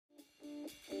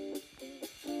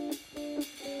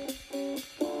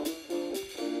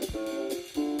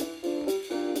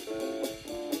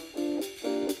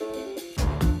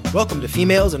Welcome to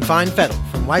Females in Fine Fettle,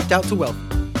 from Wiped Out to Wealthy.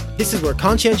 This is where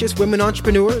conscientious women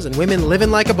entrepreneurs and women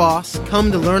living like a boss come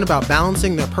to learn about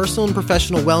balancing their personal and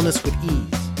professional wellness with ease.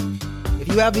 If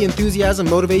you have the enthusiasm,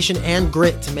 motivation, and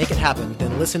grit to make it happen,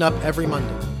 then listen up every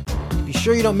Monday. To be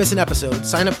sure you don't miss an episode,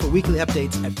 sign up for weekly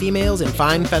updates at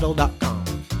femalesinfinefettle.com.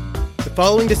 The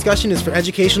following discussion is for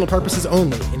educational purposes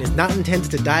only and is not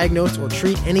intended to diagnose or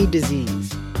treat any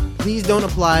disease. Please don't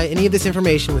apply any of this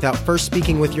information without first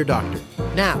speaking with your doctor.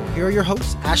 Now, here are your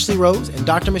hosts, Ashley Rose and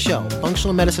Dr. Michelle,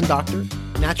 functional medicine doctor,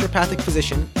 naturopathic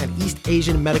physician, and East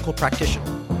Asian medical practitioner.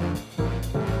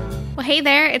 Well, hey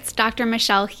there, it's Dr.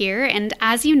 Michelle here, and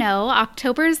as you know,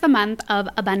 October is the month of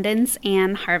abundance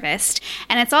and harvest,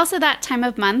 and it's also that time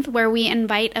of month where we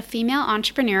invite a female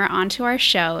entrepreneur onto our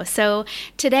show. So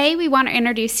today we want to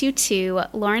introduce you to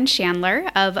Lauren Chandler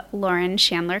of Lauren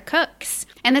Chandler Cooks.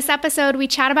 In this episode, we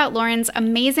chat about Lauren's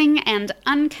amazing and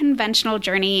unconventional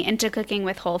journey into cooking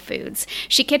with whole foods.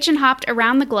 She kitchen hopped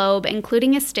around the globe,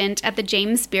 including a stint at the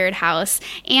James Beard House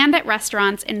and at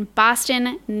restaurants in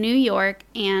Boston, New York,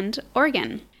 and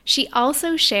Oregon. She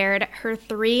also shared her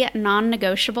 3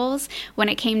 non-negotiables when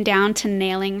it came down to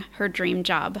nailing her dream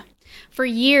job. For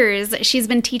years, she's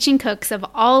been teaching cooks of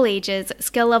all ages,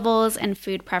 skill levels, and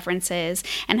food preferences,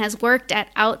 and has worked at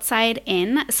Outside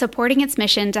In, supporting its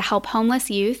mission to help homeless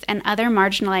youth and other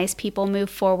marginalized people move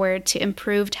forward to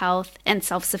improved health and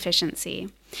self-sufficiency.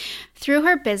 Through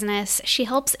her business, she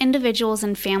helps individuals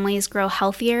and families grow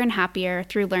healthier and happier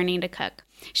through learning to cook.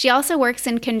 She also works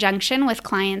in conjunction with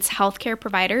clients' healthcare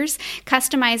providers,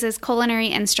 customizes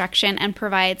culinary instruction, and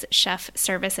provides chef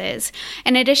services.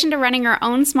 In addition to running her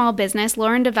own small business,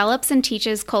 Lauren develops and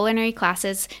teaches culinary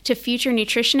classes to future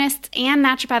nutritionists and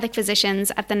naturopathic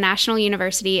physicians at the National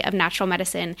University of Natural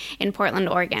Medicine in Portland,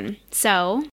 Oregon.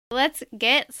 So let's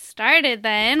get started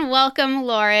then. Welcome,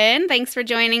 Lauren. Thanks for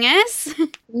joining us.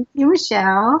 Thank you,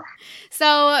 Michelle.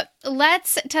 So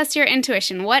let's test your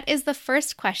intuition. What is the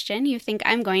first question you think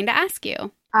I'm going to ask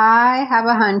you? I have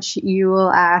a hunch you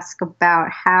will ask about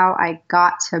how I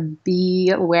got to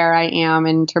be where I am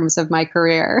in terms of my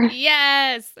career.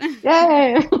 Yes.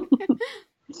 Yay.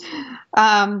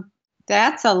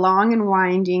 That's a long and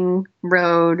winding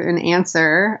road and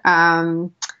answer.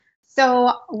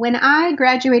 So when I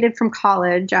graduated from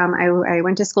college, I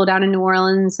went to school down in New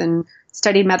Orleans and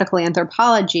studied medical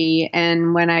anthropology.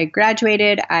 And when I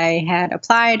graduated, I had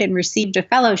applied and received a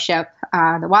fellowship,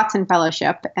 the Watson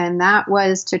Fellowship, and that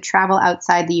was to travel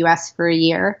outside the U.S. for a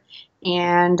year.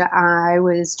 And I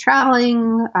was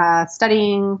traveling,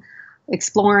 studying,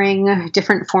 exploring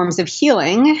different forms of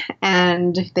healing,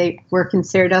 and they were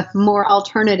considered a more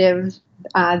alternative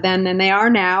then than they are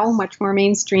now, much more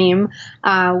mainstream.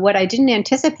 What I didn't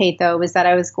anticipate, though, was that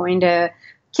I was going to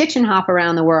kitchen hop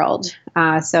around the world.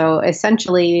 So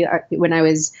essentially, when I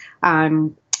was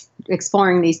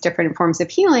exploring these different forms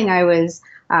of healing, I was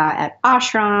at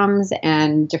ashrams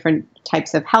and different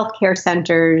types of healthcare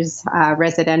centers,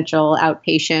 residential,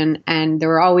 outpatient, and there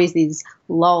were always these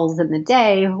lulls in the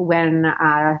day when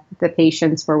the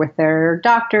patients were with their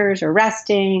doctors or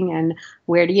resting. And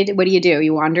what do you do?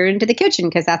 You wander into the kitchen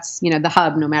because that's, the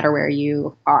hub no matter where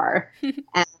you are.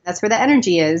 And that's where the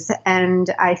energy is. And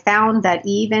I found that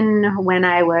even when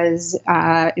I was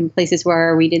in places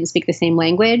where we didn't speak the same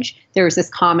language, there was this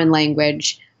common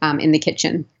language in the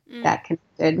kitchen that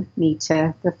connected me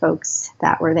to the folks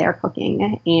that were there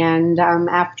cooking. And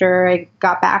after I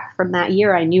got back from that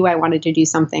year, I knew I wanted to do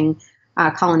something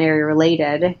culinary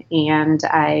related. And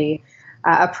I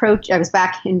was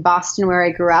back in Boston where I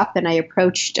grew up, and I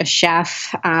approached a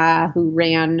chef who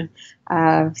ran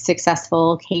a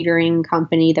successful catering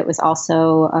company that was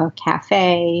also a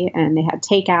cafe, and they had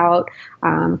takeout,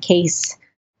 Case.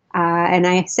 And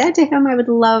I said to him, I would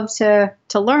love to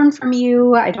learn from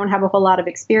you. I don't have a whole lot of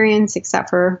experience except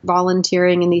for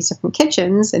volunteering in these different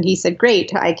kitchens. And he said,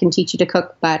 great, I can teach you to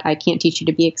cook, but I can't teach you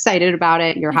to be excited about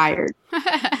it. You're hired.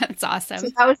 That's awesome. So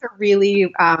that was a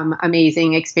really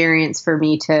amazing experience for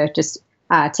me to just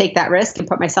take that risk and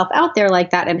put myself out there like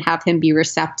that and have him be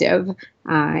receptive.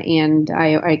 And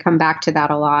I come back to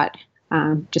that a lot.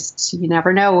 Just you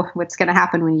never know what's going to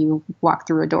happen when you walk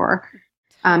through a door.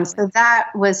 So that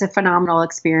was a phenomenal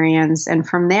experience. And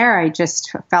from there, I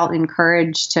just felt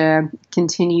encouraged to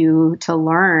continue to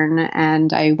learn.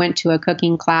 And I went to a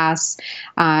cooking class,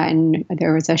 and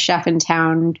there was a chef in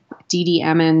town, Dee Dee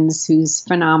Emmons, who's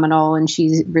phenomenal, and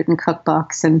she's written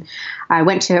cookbooks. And I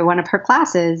went to one of her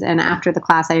classes, and after the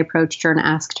class, I approached her and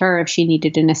asked her if she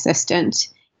needed an assistant.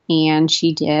 And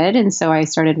she did. And so I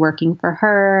started working for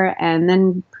her. And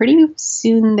then pretty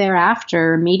soon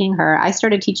thereafter, meeting her, I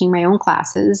started teaching my own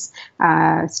classes,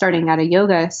 starting at a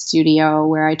yoga studio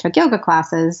where I took yoga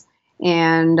classes.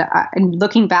 And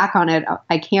looking back on it,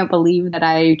 I can't believe that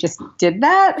I just did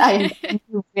that. I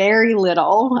knew very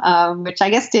little, which I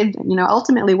guess did,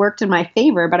 ultimately worked in my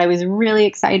favor. But I was really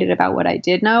excited about what I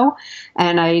did know.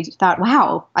 And I thought,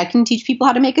 wow, I can teach people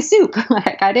how to make a soup.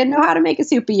 Like I didn't know how to make a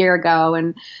soup a year ago.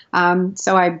 And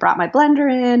so I brought my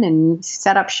blender in and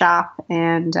set up shop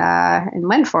and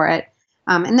went for it.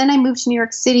 And then I moved to New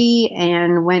York City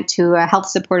and went to a health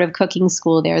supportive cooking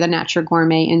school there, the Natural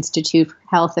Gourmet Institute for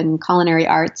Health and Culinary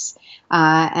Arts.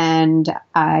 And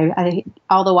I,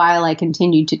 all the while, I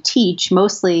continued to teach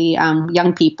mostly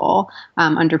young people,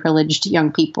 underprivileged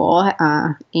young people.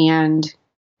 And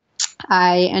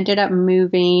I ended up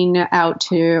moving out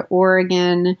to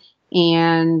Oregon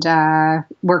and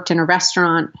worked in a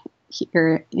restaurant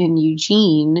here in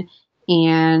Eugene,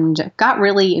 and got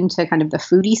really into kind of the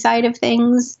foodie side of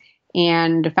things,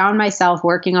 and found myself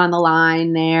working on the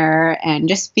line there and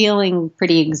just feeling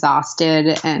pretty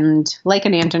exhausted and like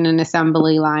an ant in an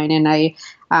assembly line. And I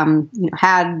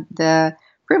had the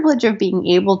privilege of being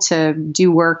able to do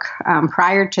work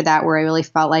prior to that where I really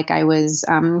felt like I was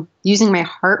using my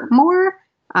heart more.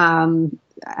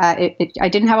 I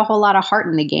didn't have a whole lot of heart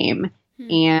in the game.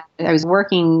 And I was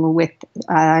working with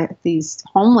these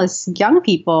homeless young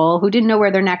people who didn't know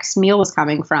where their next meal was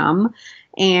coming from.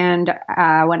 And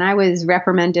when I was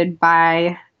reprimanded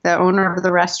by the owner of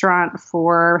the restaurant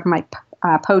for my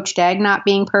poached egg not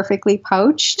being perfectly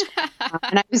poached,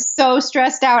 and I was so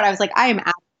stressed out, I was like, I am out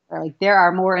of here. Like, there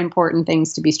are more important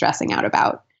things to be stressing out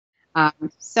about.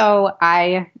 So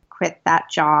I quit that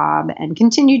job and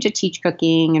continued to teach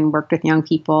cooking and worked with young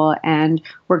people and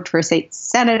worked for a state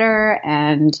senator.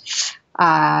 And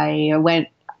I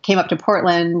came up to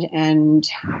Portland and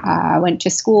went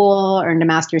to school, earned a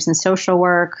master's in social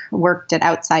work, worked at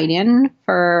Outside In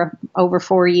for over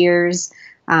 4 years,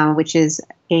 which is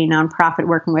a nonprofit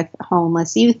working with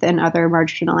homeless youth and other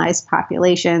marginalized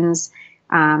populations.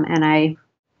 And I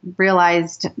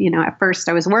realized, at first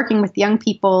I was working with young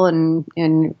people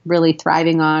and really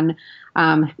thriving on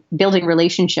building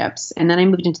relationships. And then I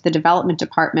moved into the development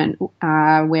department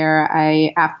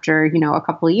where after, a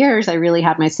couple of years, I really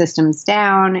had my systems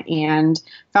down and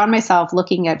found myself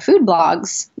looking at food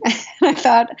blogs. And I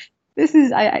thought,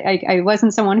 I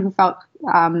wasn't someone who felt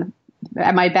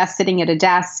at my best sitting at a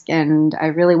desk, and I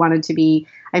really wanted to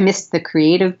I missed the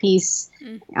creative piece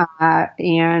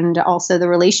and also the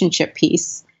relationship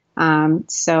piece.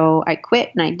 So I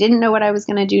quit and I didn't know what I was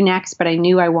going to do next, but I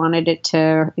knew I wanted it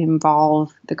to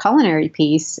involve the culinary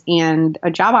piece, and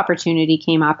a job opportunity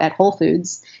came up at Whole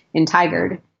Foods in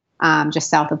Tigard,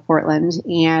 just south of Portland.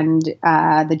 And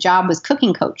the job was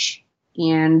cooking coach.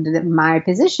 And my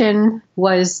position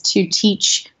was to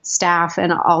teach staff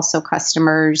and also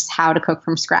customers how to cook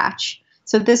from scratch.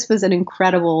 So this was an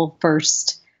incredible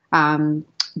first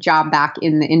job back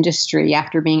in the industry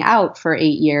after being out for 8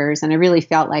 years. And I really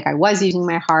felt like I was using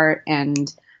my heart and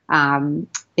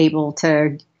able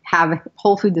to have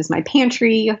Whole Foods as my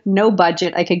pantry, no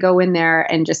budget. I could go in there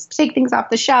and just take things off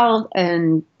the shelf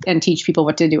and teach people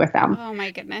what to do with them. Oh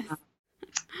my goodness.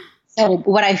 So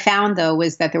what I found, though,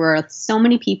 was that there were so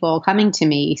many people coming to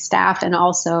me, staff and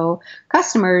also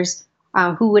customers,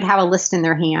 who would have a list in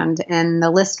their hand, and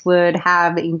the list would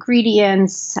have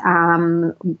ingredients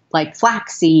like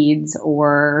flax seeds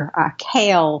or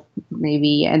kale,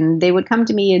 maybe. And they would come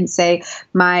to me and say,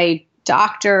 my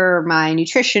doctor, my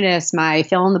nutritionist, my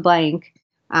fill in the blank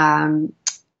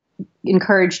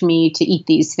encouraged me to eat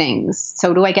these things.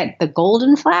 So do I get the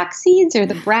golden flax seeds or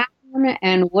the brown?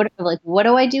 And what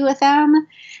do I do with them?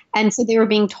 And so they were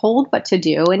being told what to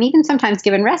do, and even sometimes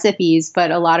given recipes,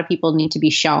 but a lot of people need to be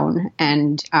shown.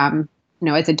 And,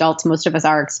 as adults, most of us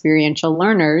are experiential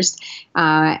learners.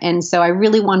 And so I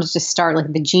really wanted to start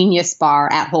like the genius bar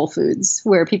at Whole Foods,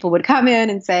 where people would come in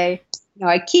and say,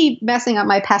 I keep messing up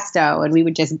my pesto, and we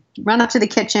would just run up to the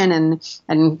kitchen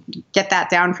and get that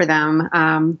down for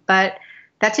them. But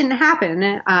that didn't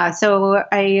happen. So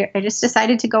I just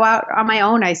decided to go out on my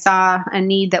own. I saw a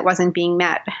need that wasn't being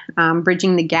met,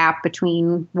 bridging the gap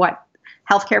between what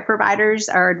healthcare providers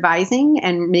are advising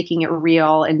and making it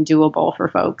real and doable for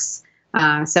folks.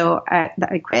 So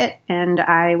I quit and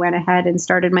I went ahead and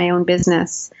started my own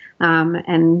business.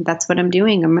 And that's what I'm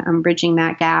doing. I'm bridging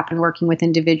that gap and working with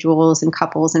individuals and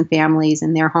couples and families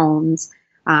in their homes,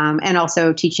 and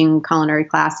also teaching culinary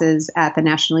classes at the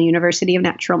National University of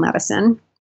Natural Medicine.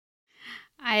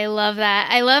 I love that.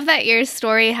 I love that your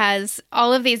story has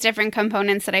all of these different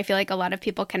components that I feel like a lot of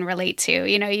people can relate to.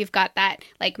 You know, you've got that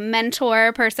like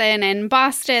mentor person in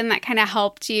Boston that kind of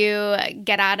helped you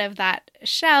get out of that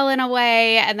shell in a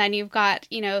way. And then you've got,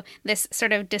 you know, this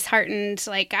sort of disheartened,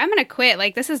 like, I'm going to quit.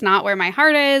 Like, this is not where my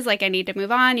heart is. Like, I need to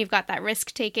move on. You've got that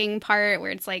risk taking part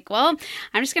where it's like, well,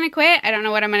 I'm just going to quit. I don't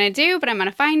know what I'm going to do, but I'm going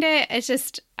to find it. It's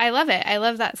just, I love it. I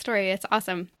love that story. It's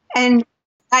awesome. And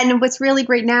what's really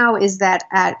great now is that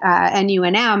at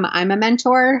NUNM, I'm a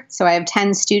mentor. So I have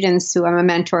 10 students who I'm a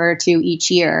mentor to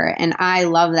each year. And I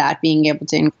love that, being able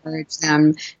to encourage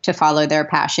them to follow their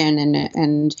passion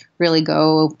and really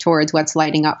go towards what's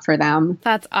lighting up for them.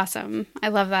 That's awesome. I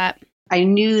love that. I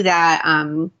knew that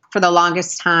for the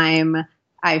longest time,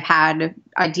 I've had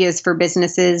ideas for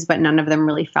businesses, but none of them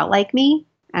really felt like me.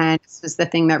 And this was the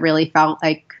thing that really felt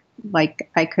like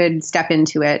I could step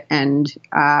into it and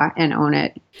own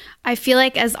it. I feel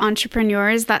like as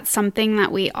entrepreneurs, that's something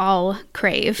that we all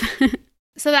crave.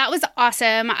 So that was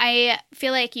awesome. I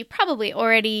feel like you probably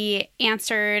already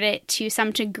answered it to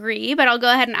some degree, but I'll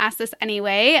go ahead and ask this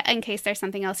anyway in case there's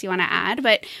something else you want to add.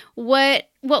 But what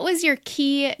was your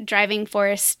key driving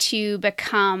force to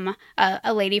become a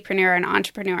ladypreneur, an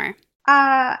entrepreneur?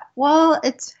 Well,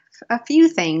 it's a few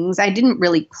things. I didn't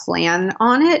really plan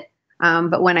on it.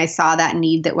 But when I saw that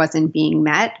need that wasn't being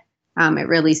met, it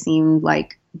really seemed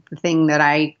like the thing that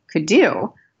I could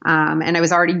do. And I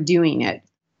was already doing it.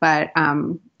 But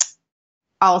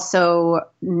also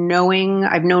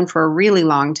I've known for a really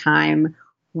long time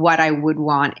what I would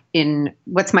want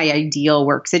what's my ideal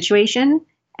work situation.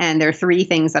 And there are 3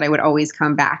 things that I would always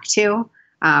come back to,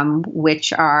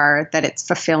 which are that it's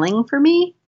fulfilling for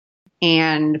me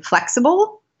and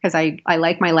flexible, because I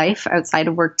like my life outside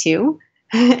of work too.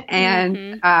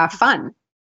 And fun.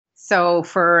 So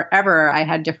forever, I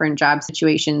had different job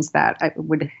situations that I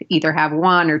would either have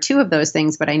 1 or 2 of those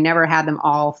things, but I never had them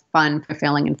all fun,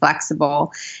 fulfilling, and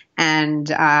flexible.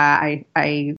 And I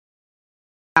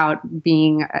out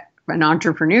being an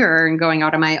entrepreneur and going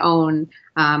out on my own,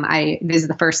 this is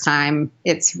the first time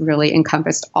it's really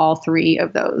encompassed all 3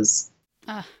 of those.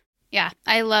 Yeah,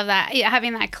 I love that. Yeah,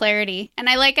 having that clarity. And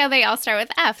I like how they all start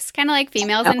with Fs, kind of like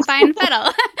females in fine fiddle.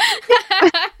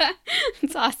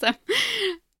 It's awesome.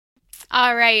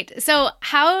 All right. So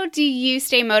how do you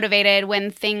stay motivated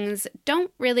when things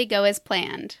don't really go as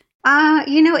planned?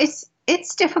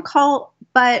 It's difficult,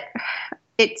 but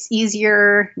it's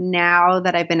easier now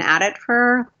that I've been at it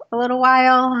for a little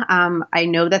while. I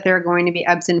know that there are going to be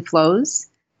ebbs and flows.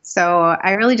 So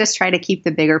I really just try to keep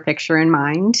the bigger picture in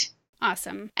mind.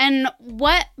 Awesome. And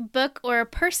what book or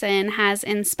person has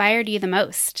inspired you the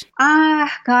most?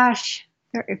 Gosh,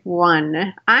 there is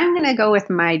one. I'm going to go with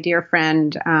my dear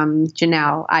friend,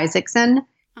 Janelle Isaacson.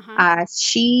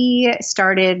 She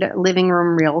started Living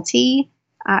Room Realty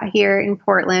here in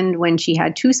Portland when she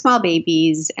had 2 small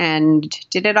babies and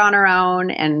did it on her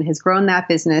own and has grown that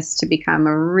business to become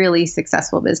a really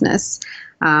successful business.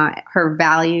 Her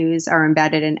values are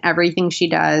embedded in everything she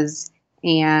does.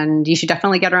 And you should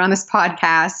definitely get her on this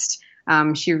podcast.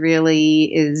 She really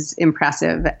is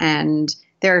impressive. And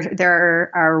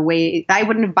there are ways I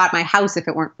wouldn't have bought my house if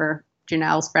it weren't for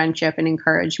Janelle's friendship and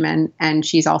encouragement. And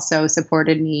she's also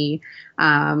supported me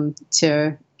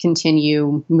to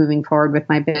continue moving forward with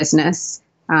my business.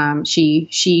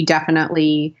 She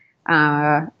definitely,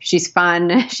 she's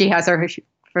fun. She has her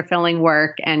fulfilling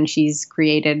work, and she's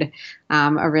created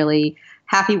a really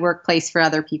happy workplace for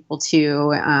other people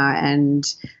too. And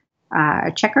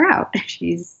check her out.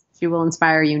 She will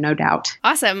inspire you, no doubt.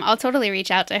 Awesome. I'll totally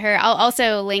reach out to her. I'll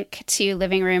also link to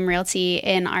Living Room Realty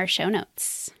in our show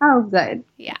notes. Oh, good.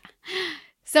 Yeah.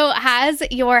 So has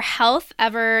your health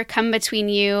ever come between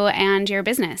you and your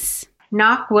business?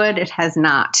 Knock wood, it has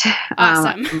not.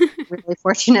 Awesome. I'm really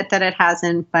fortunate that it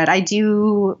hasn't, but I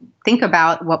do think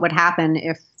about what would happen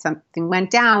if something went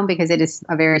down, because it is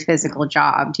a very physical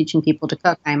job. Teaching people to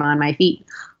cook, I'm on my feet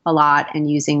a lot and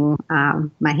using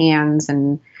my hands,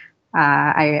 and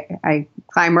I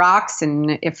climb rocks,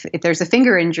 and if there's a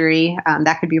finger injury,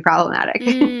 that could be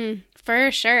problematic.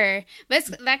 For sure.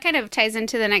 That kind of ties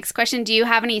into the next question. Do you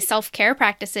have any self-care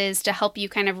practices to help you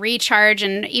kind of recharge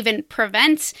and even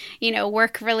prevent,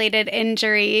 work-related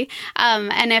injury?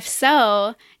 And if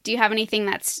so, do you have anything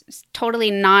that's totally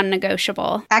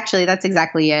non-negotiable? Actually, that's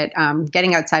exactly it.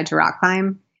 Getting outside to rock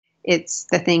climb. It's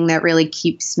the thing that really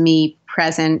keeps me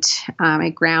present.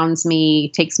 It grounds me,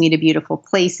 takes me to beautiful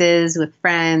places with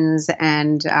friends.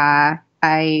 And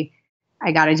I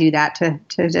got to do that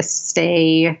to just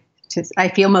stay. I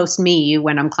feel most me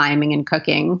when I'm climbing and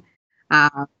cooking,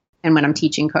 and when I'm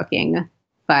teaching cooking.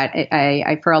 But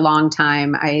I for a long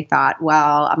time, I thought,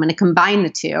 well, I'm going to combine the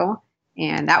two.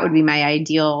 And that would be my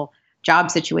ideal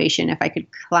job situation if I could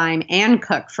climb and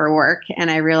cook for work. And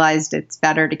I realized it's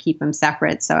better to keep them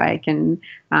separate so I can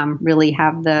really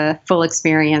have the full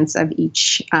experience of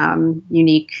each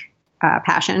unique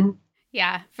passion.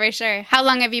 Yeah, for sure. How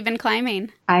long have you been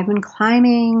climbing? I've been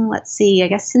climbing, let's see, I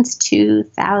guess since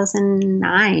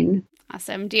 2009.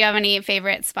 Awesome. Do you have any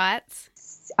favorite spots?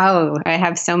 Oh, I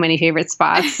have so many favorite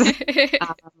spots.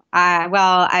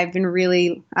 Well, I've been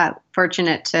really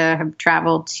fortunate to have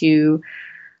traveled to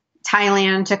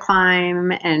Thailand to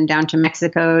climb and down to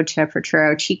Mexico to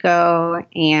Potrero Chico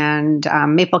and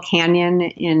Maple Canyon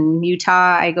in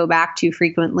Utah I go back to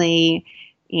frequently.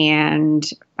 And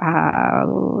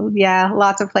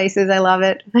lots of places. I love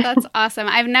it. That's awesome.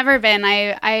 I've never been.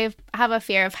 I have a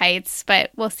fear of heights,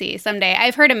 but we'll see someday.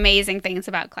 I've heard amazing things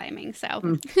about climbing. So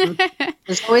mm-hmm.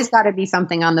 There's always got to be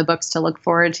something on the books to look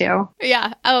forward to.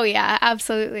 Yeah. Oh, yeah,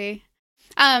 absolutely.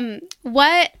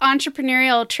 What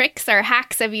entrepreneurial tricks or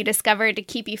hacks have you discovered to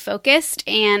keep you focused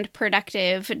and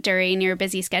productive during your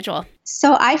busy schedule?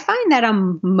 So I find that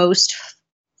I'm most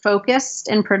focused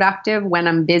and productive when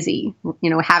I'm busy,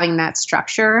 having that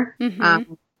structure.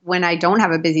 Mm-hmm. When I don't have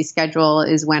a busy schedule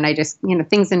is when I just,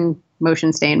 things in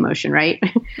motion stay in motion, right?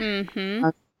 Mm-hmm.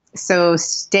 So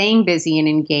staying busy and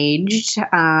engaged,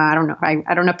 I don't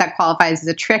know if that qualifies as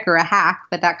a trick or a hack,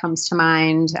 but that comes to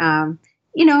mind. Some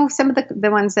of the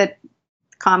ones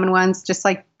common ones, just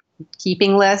like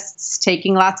keeping lists,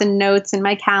 taking lots of notes in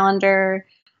my calendar,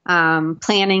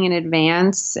 planning in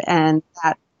advance, and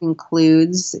that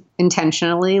includes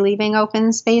intentionally leaving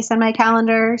open space on my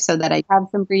calendar so that I have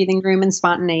some breathing room and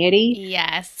spontaneity.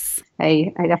 Yes.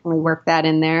 I definitely work that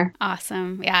in there.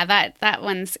 Awesome. Yeah, that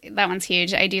one's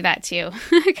huge. I do that too.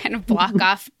 Kind of block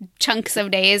off chunks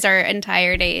of days or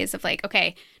entire days of like,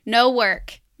 okay, no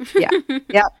work. Yeah.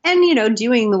 And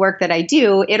doing the work that I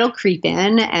do, it'll creep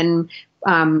in, and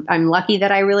I'm lucky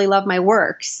that I really love my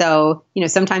work. So,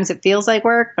 sometimes it feels like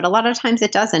work, but a lot of times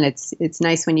it doesn't. It's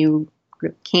nice when you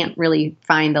can't really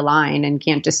find the line and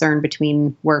can't discern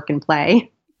between work and play.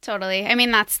 Totally. I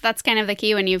mean, that's kind of the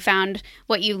key when you found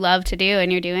what you love to do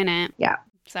and you're doing it. Yeah.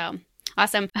 So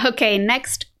awesome. Okay.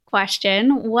 Next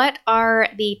question. What are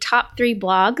the top 3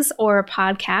 blogs or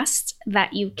podcasts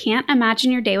that you can't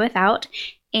imagine your day without,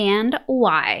 and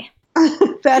why?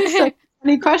 That's a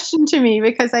funny question to me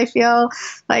because I feel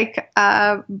like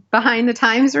behind the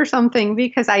times or something,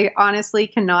 because I honestly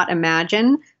cannot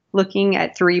imagine looking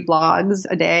at 3 blogs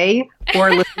a day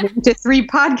or listening to 3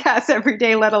 podcasts every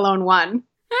day, let alone one.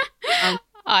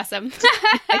 Awesome.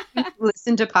 I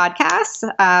listen to podcasts,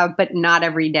 but not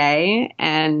every day,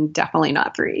 and definitely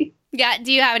not 3. Yeah.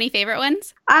 Do you have any favorite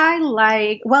ones?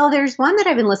 There's one that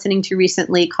I've been listening to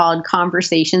recently called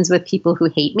Conversations with People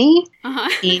Who Hate Me. Uh-huh.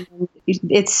 And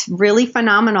it's really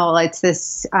phenomenal. It's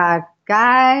this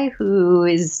guy who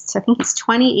is, I think he's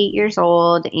 28 years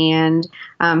old, and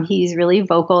he's really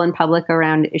vocal in public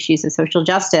around issues of social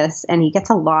justice, and he gets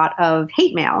a lot of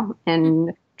hate mail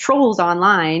and trolls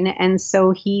online. And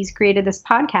so he's created this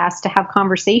podcast to have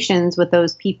conversations with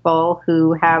those people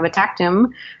who have attacked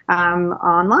him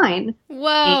online.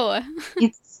 Whoa.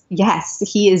 Yes,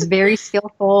 he is very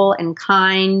skillful and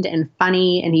kind and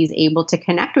funny, and he's able to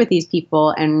connect with these people.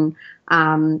 And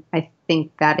I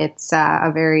think that it's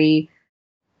a very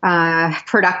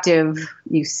productive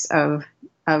use of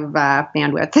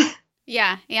bandwidth.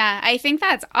 Yeah. I think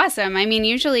that's awesome. I mean,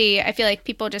 usually I feel like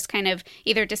people just kind of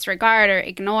either disregard or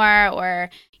ignore or,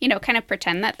 kind of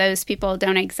pretend that those people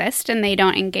don't exist and they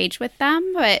don't engage with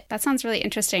them. But that sounds really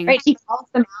interesting. Right. He calls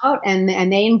them out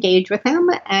and they engage with him,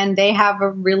 and they have a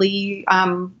really,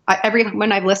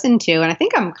 everyone I've listened to, and I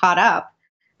think I'm caught up,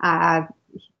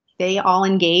 they all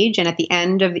engage. And at the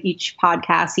end of each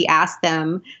podcast, he asks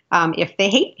them if they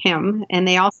hate him, and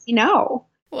they all say no.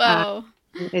 Whoa.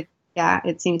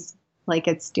 It seems like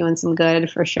it's doing some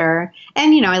good for sure.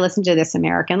 And, I listened to This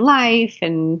American Life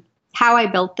and How I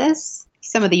Built This,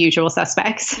 some of the usual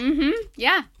suspects. Mm-hmm.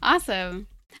 Yeah. Awesome.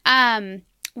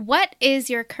 What is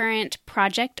your current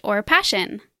project or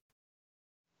passion?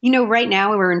 Right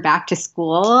now we're in back to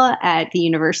school at the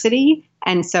university.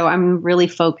 And so I'm really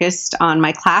focused on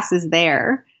my classes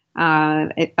there.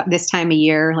 This time of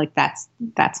year, like that's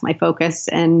my focus,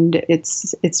 and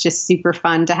it's just super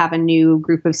fun to have a new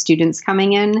group of students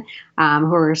coming in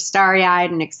who are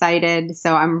starry-eyed and excited.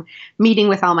 So I'm meeting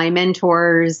with all my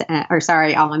mentors, all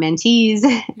my mentees,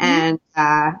 and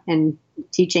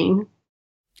teaching.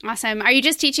 Awesome. Are you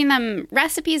just teaching them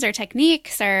recipes or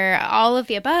techniques or all of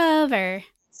the above, or?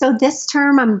 So this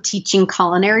term I'm teaching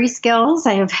culinary skills.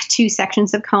 I have 2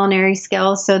 sections of culinary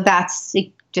skills. So that's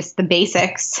just the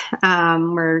basics.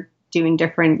 We're doing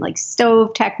different like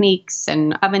stove techniques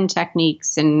and oven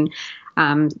techniques, and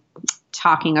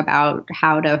talking about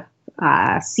how to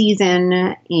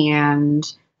season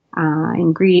and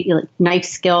ingredient, like knife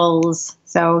skills.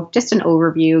 So just an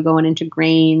overview going into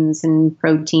grains and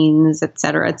proteins, et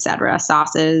cetera,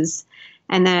 sauces.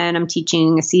 And then I'm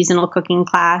teaching a seasonal cooking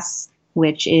class,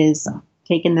 which is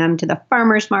taking them to the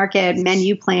farmer's market,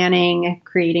 menu planning,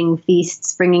 creating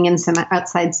feasts, bringing in some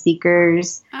outside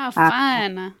speakers. Oh,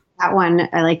 fun. That one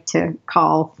I like to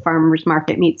call Farmer's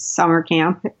Market meets Summer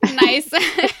Camp. Nice.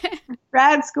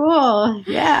 Grad school.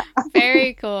 Yeah.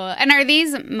 Very cool. And are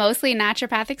these mostly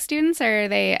naturopathic students, or are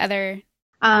they other?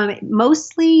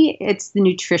 Mostly it's the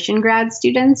nutrition grad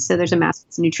students. So there's a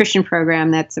master's nutrition program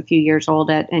that's a few years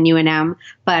old at UNM,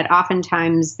 but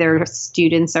oftentimes their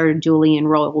students are dually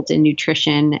enrolled in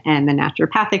nutrition and the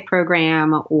naturopathic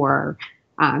program, or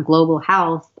global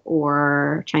health,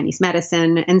 or Chinese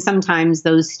medicine. And sometimes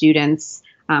those students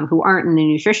who aren't in the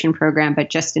nutrition program, but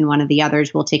just in one of the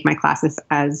others, will take my classes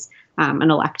as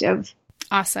an elective.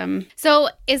 Awesome. So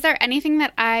is there anything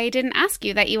that I didn't ask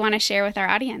you that you want to share with our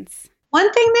audience?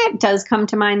 One thing that does come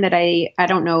to mind that I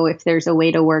don't know if there's a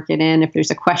way to work it in, if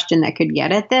there's a question that could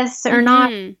get at this or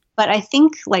not, but I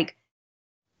think like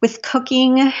with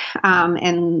cooking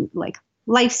and like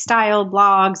lifestyle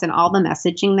blogs and all the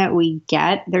messaging that we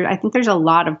get there, I think there's a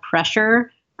lot of pressure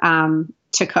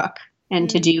to cook and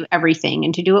to do everything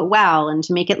and to do it well and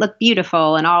to make it look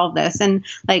beautiful and all of this. And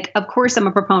like, of course, I'm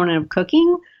a proponent of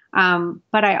cooking,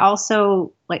 but I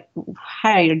also like,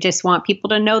 I just want people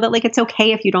to know that like, it's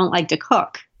okay if you don't like to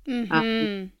cook.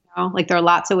 Like there are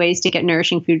lots of ways to get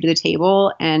nourishing food to the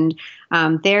table. And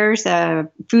there's a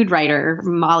food writer,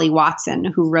 Molly Watson,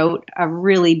 who wrote a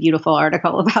really beautiful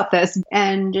article about this.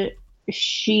 And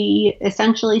she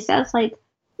essentially says like,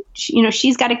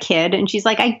 she's got a kid and she's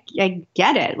like, I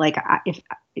get it. Like if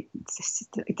it's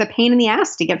a pain in the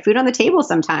ass to get food on the table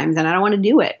sometimes, and I don't want to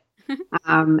do it.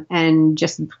 And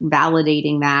just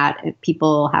validating that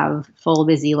people have full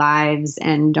busy lives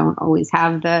and don't always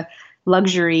have the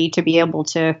luxury to be able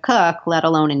to cook, let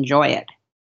alone enjoy it.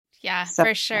 Yeah, so,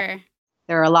 for sure.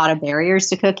 There are a lot of barriers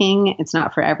to cooking. It's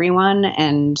not for everyone,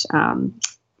 and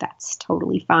that's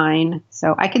totally fine.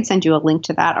 So I could send you a link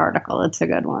to that article. It's a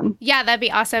good one. Yeah, that'd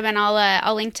be awesome, and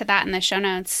I'll link to that in the show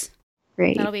notes.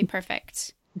 Great. That'll be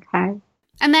perfect. Okay.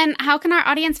 And then how can our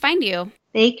audience find you?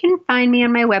 They can find me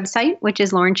on my website, which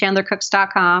is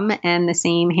laurenchandlercooks.com, and the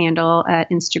same handle at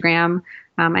Instagram.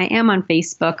 I am on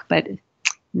Facebook, but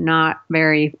not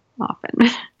very often.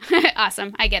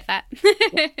 Awesome. I get that.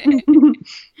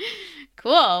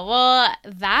 Cool. Well,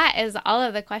 that is all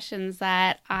of the questions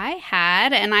that I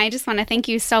had. And I just want to thank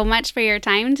you so much for your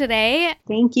time today.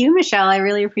 Thank you, Michelle. I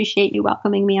really appreciate you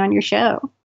welcoming me on your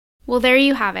show. Well, there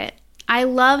you have it. I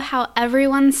love how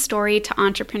everyone's story to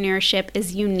entrepreneurship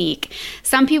is unique.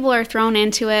 Some people are thrown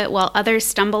into it while others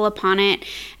stumble upon it,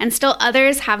 and still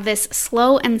others have this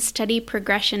slow and steady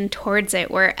progression towards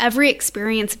it where every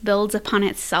experience builds upon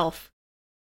itself.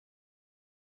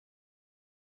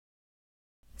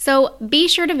 So be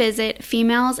sure to visit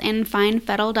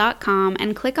femalesinfinefettle.com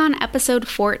and click on episode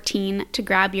 14 to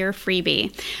grab your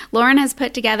freebie. Lauren has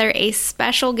put together a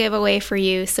special giveaway for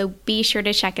you, so be sure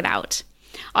to check it out.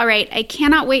 All right, I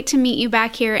cannot wait to meet you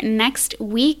back here next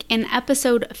week in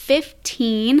episode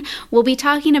 15. We'll be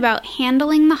talking about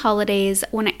handling the holidays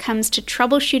when it comes to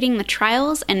troubleshooting the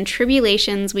trials and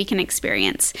tribulations we can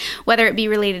experience, whether it be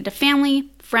related to family,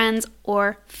 friends,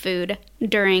 or food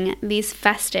during these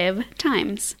festive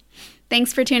times.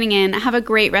 Thanks for tuning in. Have a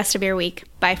great rest of your week.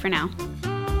 Bye for now.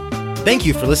 Thank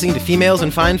you for listening to Females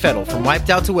in Fine Fettle from Wiped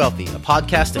Out to Wealthy, a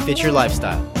podcast to fit your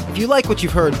lifestyle. If you like what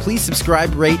you've heard, please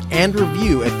subscribe, rate, and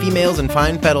review at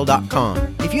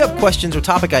femalesinfinefettle.com. If you have questions or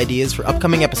topic ideas for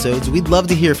upcoming episodes, we'd love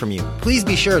to hear from you. Please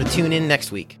be sure to tune in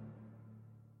next week.